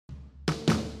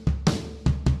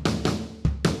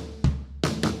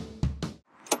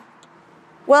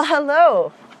Well,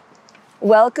 hello.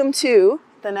 Welcome to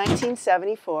the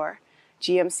 1974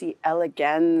 GMC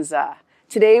Eleganza.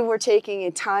 Today we're taking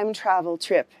a time travel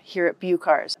trip here at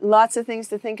Bucars. Lots of things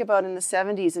to think about in the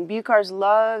 70s, and Bucars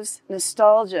loves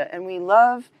nostalgia and we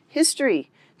love history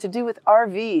to do with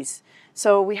RVs.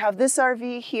 So we have this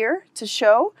RV here to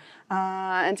show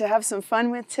and to have some fun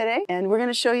with today. And we're going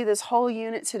to show you this whole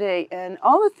unit today and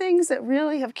all the things that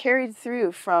really have carried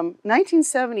through from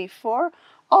 1974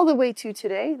 all the way to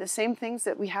today, the same things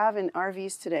that we have in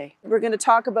RVs today. We're going to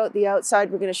talk about the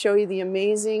outside. We're going to show you the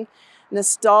amazing,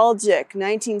 nostalgic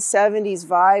 1970s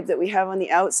vibe that we have on the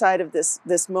outside of this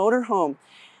motorhome.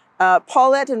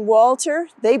 Paulette and Walter,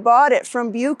 they bought it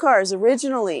from Bucars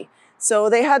originally. So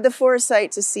they had the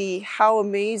foresight to see how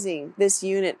amazing this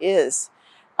unit is.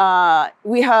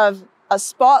 We have a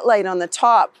spotlight on the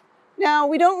top. Now,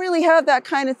 we don't really have that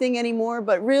kind of thing anymore,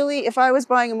 but really, if I was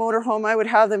buying a motorhome, I would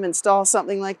have them install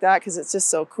something like that because it's just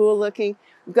so cool looking.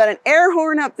 We've got an air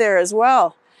horn up there as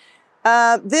well.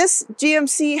 This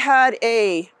GMC had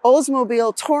a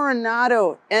Oldsmobile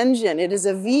Toronado engine. It is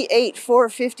a V8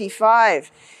 455.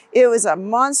 It was a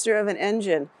monster of an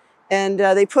engine, and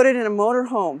they put it in a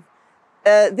motorhome.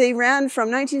 They ran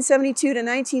from 1972 to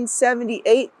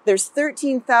 1978. There's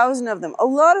 13,000 of them. A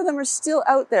lot of them are still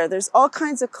out there. There's all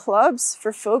kinds of clubs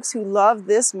for folks who love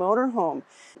this motorhome.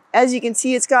 As you can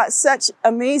see, it's got such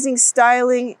amazing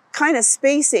styling, kind of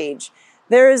space age.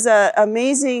 There is an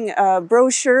amazing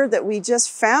brochure that we just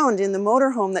found in the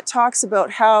motorhome that talks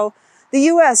about how the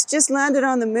US just landed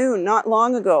on the moon not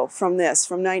long ago from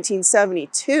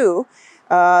 1972.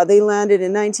 They landed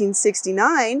in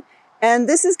 1969. And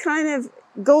this is kind of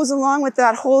goes along with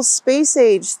that whole space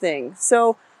age thing.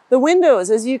 So the windows,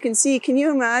 as you can see, can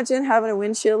you imagine having a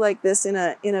windshield like this in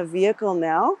a vehicle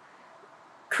now?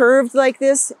 Curved like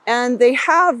this, and they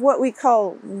have what we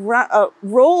call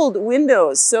rolled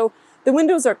windows. So the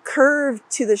windows are curved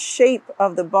to the shape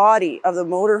of the body of the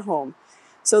motorhome,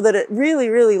 so that it really,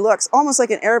 really looks almost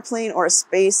like an airplane or a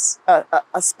space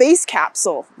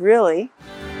capsule, really.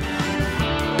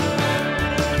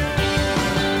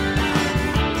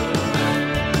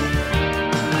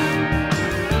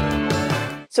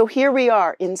 So here we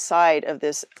are inside of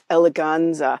this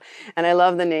Eleganza, and I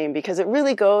love the name because it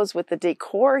really goes with the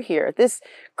decor here. This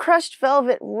crushed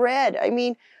velvet red. I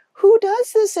mean, who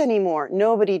does this anymore?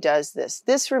 Nobody does this.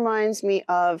 This reminds me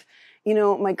of, you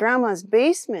know, my grandma's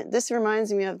basement. This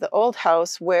reminds me of the old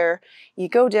house where you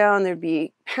go down, there'd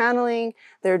be paneling,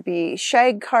 there'd be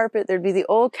shag carpet, there'd be the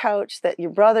old couch that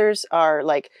your brothers are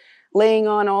like laying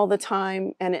on all the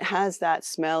time, and it has that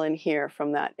smell in here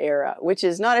from that era, which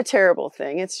is not a terrible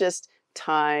thing. It's just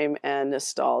time and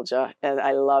nostalgia, and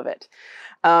I love it.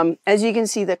 As you can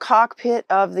see, the cockpit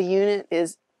of the unit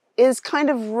is kind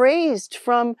of raised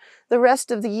from the rest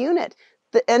of the unit.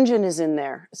 The engine is in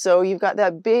there, so you've got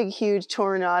that big, huge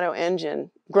Toronado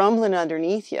engine grumbling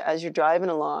underneath you as you're driving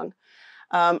along.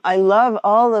 I love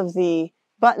all of the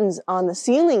buttons on the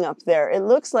ceiling up there. It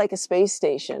looks like a space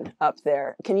station up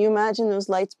there. Can you imagine those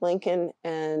lights blinking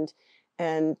and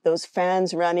those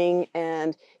fans running,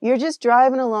 and you're just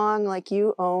driving along like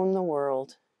you own the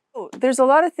world? Oh, there's a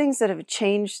lot of things that have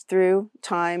changed through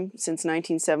time since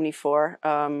 1974.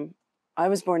 I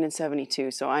was born in 72,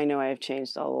 so I know I have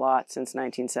changed a lot since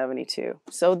 1972.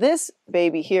 So this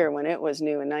baby here, when it was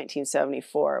new in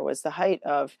 1974, was the height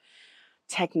of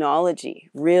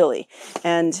technology, really.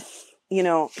 And you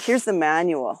know, here's the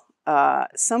manual.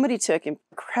 Somebody took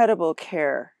incredible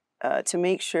care to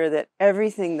make sure that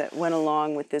everything that went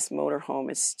along with this motorhome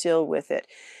is still with it.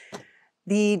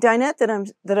 The dinette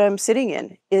that I'm sitting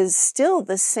in is still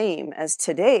the same as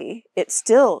today. It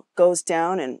still goes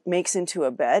down and makes into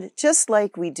a bed, just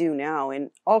like we do now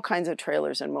in all kinds of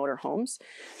trailers and motorhomes.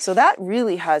 So that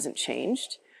really hasn't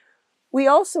changed. We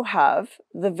also have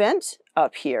the vent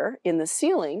up here in the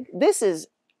ceiling. This is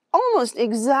almost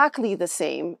exactly the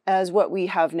same as what we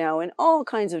have now in all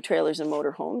kinds of trailers and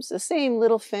motorhomes. The same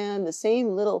little fan, the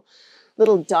same little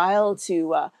dial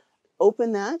to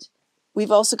open that. We've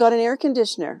also got an air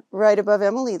conditioner right above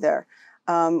Emily there.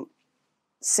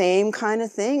 Same kind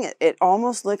of thing. It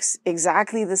almost looks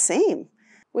exactly the same.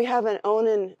 We have an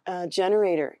Onan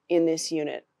generator in this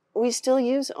unit. We still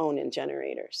use Onan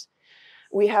generators.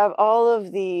 We have all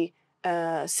of the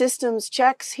systems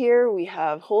checks here. We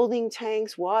have holding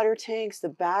tanks, water tanks, the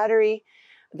battery,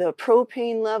 the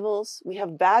propane levels. We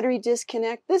have battery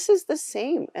disconnect. This is the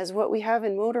same as what we have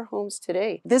in motorhomes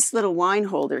today. This little wine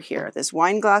holder here, this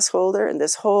wine glass holder, and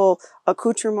this whole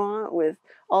accoutrement with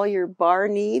all your bar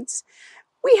needs.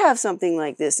 We have something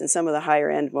like this in some of the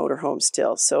higher end motorhomes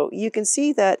still. So you can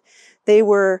see that they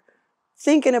were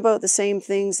thinking about the same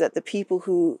things that the people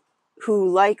who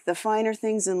like the finer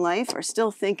things in life are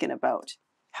still thinking about.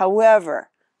 However,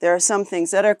 there are some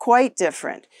things that are quite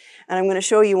different. And I'm going to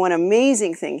show you one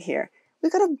amazing thing here.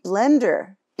 We've got a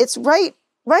blender. It's right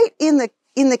in the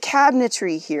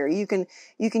cabinetry here. You can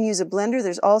use a blender.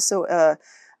 There's also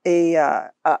an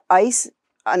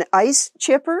ice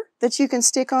chipper that you can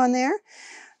stick on there.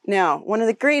 Now, one of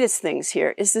the greatest things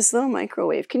here is this little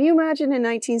microwave. Can you imagine in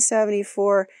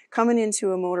 1974 coming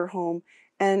into a motorhome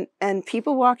and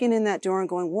people walking in that door and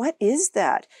going, "What is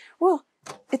that?" Well,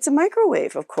 it's a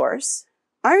microwave, of course.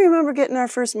 I remember getting our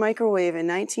first microwave in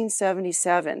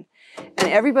 1977, and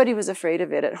everybody was afraid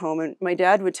of it at home. And my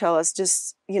dad would tell us,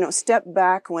 just, step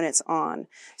back when it's on.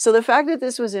 So the fact that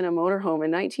this was in a motorhome in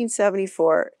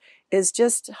 1974 is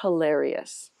just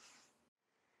hilarious.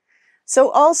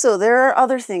 So also, there are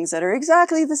other things that are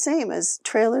exactly the same as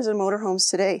trailers and motorhomes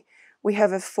today. We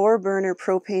have a 4-burner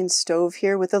propane stove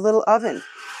here with a little oven.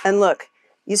 And look,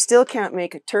 you still can't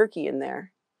make a turkey in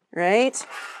there, right?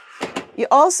 You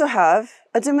also have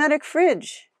a Dometic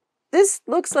fridge. This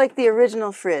looks like the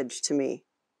original fridge to me.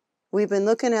 We've been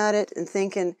looking at it and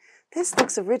thinking, this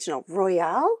looks original.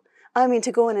 Royale? I mean,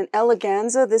 to go in an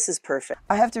Eleganza, this is perfect.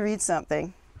 I have to read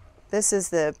something. This is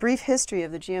the brief history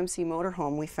of the GMC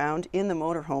motorhome we found in the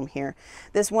motorhome here.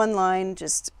 This one line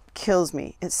just kills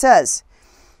me. It says,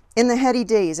 "In the heady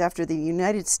days after the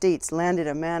United States landed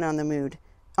a man on the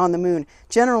moon,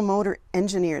 General Motor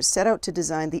engineers set out to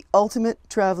design the ultimate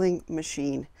traveling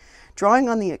machine. Drawing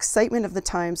on the excitement of the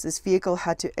times, this vehicle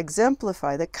had to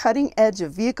exemplify the cutting edge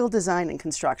of vehicle design and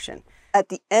construction." At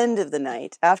the end of the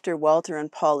night, after Walter and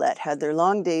Paulette had their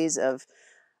long days of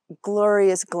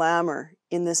glorious glamour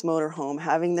in this motorhome,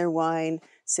 having their wine,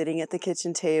 sitting at the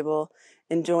kitchen table,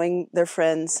 enjoying their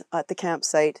friends at the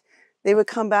campsite, they would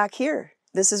come back here.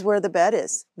 This is where the bed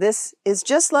is. This is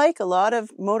just like a lot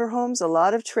of motorhomes, a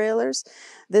lot of trailers.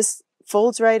 This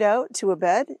folds right out to a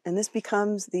bed, and this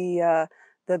becomes the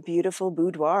beautiful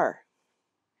boudoir.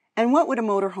 And what would a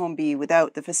motorhome be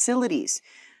without the facilities?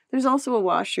 There's also a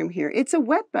washroom here. It's a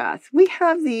wet bath. We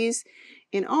have these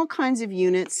in all kinds of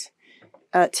units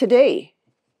today.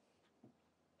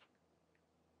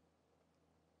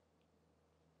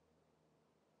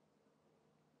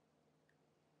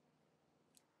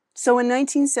 So in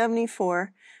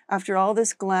 1974, after all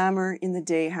this glamour in the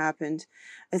day happened,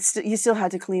 you still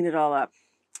had to clean it all up.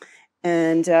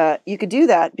 And you could do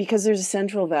that because there's a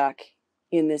central vac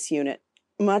in this unit,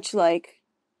 much like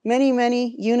many,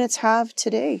 many units have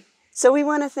today. So we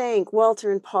want to thank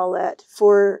Walter and Paulette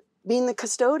for being the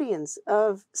custodians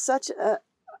of such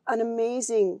an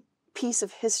amazing piece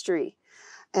of history.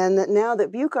 And that now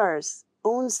that Bucars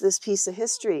owns this piece of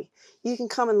history, you can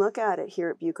come and look at it here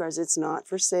at Bucars. It's not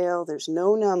for sale. There's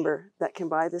no number that can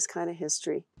buy this kind of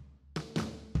history.